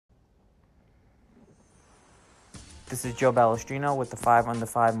This is Joe Balestrino with the 5 Under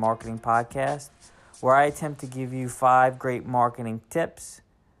 5 Marketing Podcast, where I attempt to give you 5 great marketing tips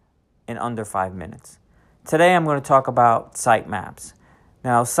in under 5 minutes. Today I'm going to talk about sitemaps.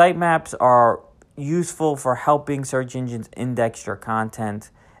 Now, sitemaps are useful for helping search engines index your content.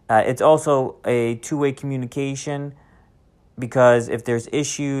 It's also a two-way communication because if there's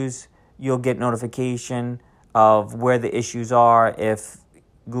issues, you'll get notification of where the issues are if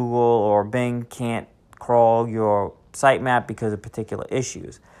Google or Bing can't crawl your sitemap because of particular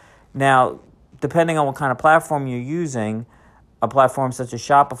issues. Now, depending on what kind of platform you're using, a platform such as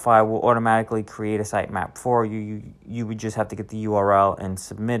Shopify will automatically create a sitemap for you. You would just have to get the URL and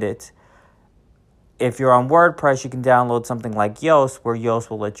submit it. If you're on WordPress, you can download something like Yoast, where Yoast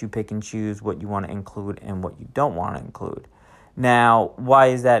will let you pick and choose what you want to include and what you don't want to include. Now, why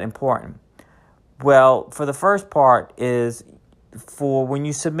is that important? Well, for the first part is for when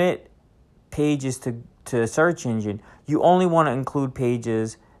you submit pages to a search engine, you only want to include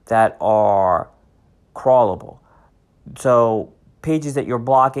pages that are crawlable. So pages that you're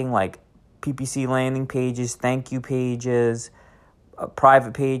blocking, like PPC landing pages, thank you pages,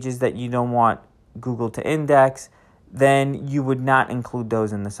 private pages that you don't want Google to index, then you would not include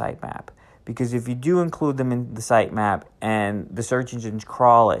those in the sitemap. Because if you do include them in the sitemap and the search engines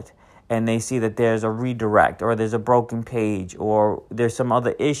crawl it and they see that there's a redirect or there's a broken page or there's some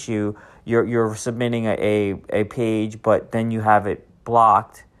other issue, you're submitting a page, but then you have it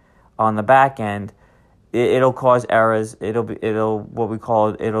blocked on the back end, it'll cause errors. It'll be a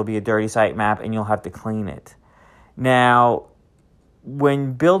dirty sitemap, and you'll have to clean it. Now,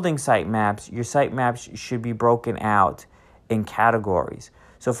 when building sitemaps, your sitemaps should be broken out in categories.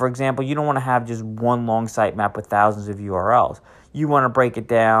 So, for example, you don't want to have just one long sitemap with thousands of URLs. You want to break it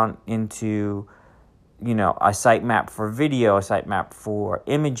down into, a sitemap for video, a sitemap for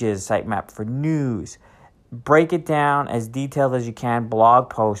images, a sitemap for news. Break it down as detailed as you can,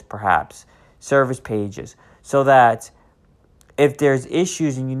 blog posts perhaps, service pages, so that if there's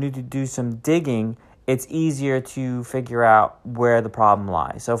issues and you need to do some digging, it's easier to figure out where the problem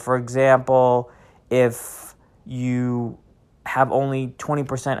lies. So, for example, if you have only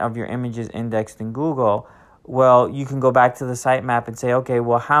 20% of your images indexed in Google, well, you can go back to the sitemap and say, okay,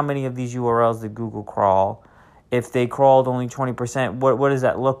 well, how many of these URLs did Google crawl? If they crawled only 20%, what does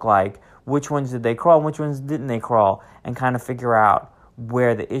that look like? Which ones did they crawl? Which ones didn't they crawl? And kind of figure out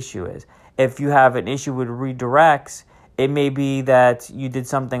where the issue is. If you have an issue with redirects, it may be that you did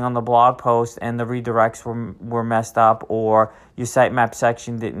something on the blog post and the redirects were messed up, or your sitemap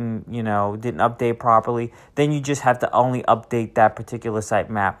section didn't update properly. Then you just have to only update that particular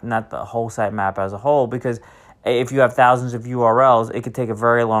sitemap, not the whole sitemap as a whole, because if you have thousands of URLs, it could take a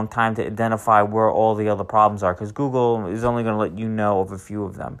very long time to identify where all the other problems are, because Google is only going to let you know of a few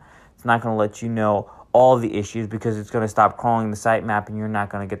of them. It's not going to let you know all the issues because it's going to stop crawling the sitemap and you're not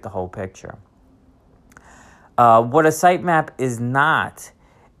going to get the whole picture. What a sitemap is not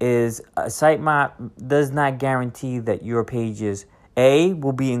is a sitemap does not guarantee that your pages, A,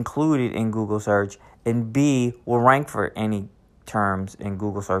 will be included in Google search, and B, will rank for any terms in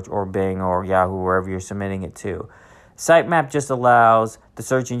Google search or Bing or Yahoo, wherever you're submitting it to. Sitemap just allows the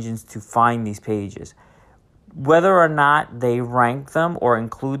search engines to find these pages. Whether or not they rank them or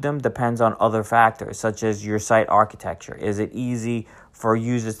include them depends on other factors, such as your site architecture. Is it easy for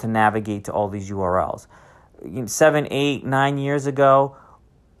users to navigate to all these URLs? 7, 8, 9 years ago,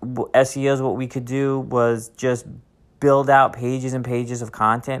 SEOs, what we could do was just build out pages and pages of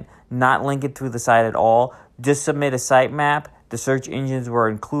content, not link it through the site at all, just submit a sitemap, the search engines were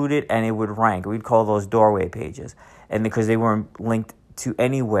included, and it would rank. We'd call those doorway pages, and because they weren't linked to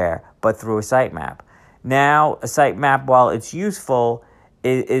anywhere but through a sitemap. Now, a sitemap, while it's useful,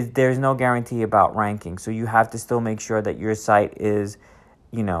 there's no guarantee about ranking. So you have to still make sure that your site is,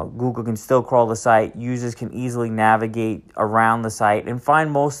 Google can still crawl the site. Users can easily navigate around the site and find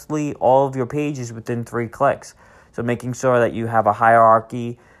mostly all of your pages within 3 clicks. So making sure that you have a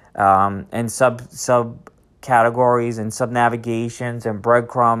hierarchy and sub categories and sub navigations and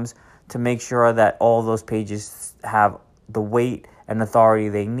breadcrumbs to make sure that all those pages have the weight and authority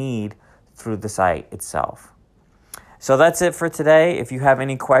they need through the site itself. So that's it for today. If you have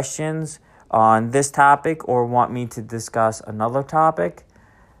any questions on this topic or want me to discuss another topic,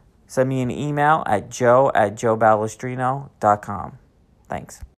 send me an email at joe@joebalestrino.com.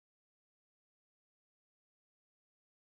 Thanks.